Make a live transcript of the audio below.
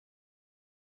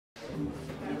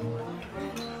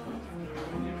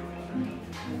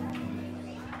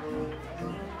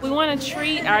We want to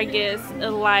treat our guests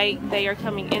like they are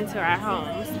coming into our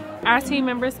homes. Our team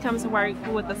members come to work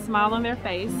with a smile on their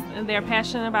face, and they're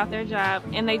passionate about their job,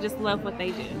 and they just love what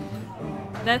they do.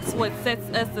 That's what sets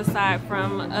us aside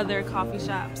from other coffee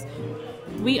shops.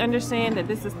 We understand that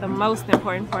this is the most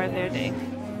important part of their day.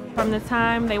 From the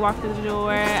time they walk through the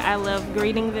door, I love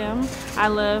greeting them. I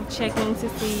love checking to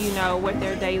see, what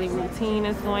their daily routine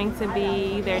is going to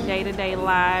be, their day-to-day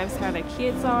lives, how their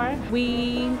kids are.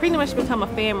 We pretty much become a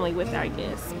family with our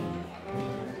guests.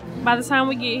 By the time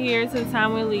we get here to the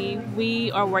time we leave,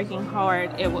 we are working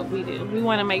hard at what we do. We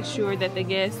want to make sure that the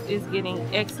guest is getting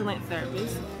excellent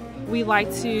service. We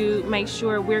like to make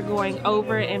sure we're going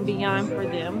over and beyond for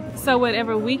them. So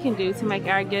whatever we can do to make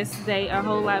our guest's day a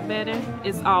whole lot better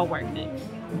is all worth it.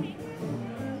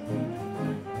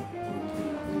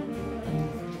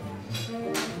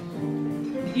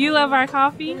 You love our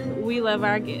coffee, we love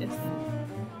our guests.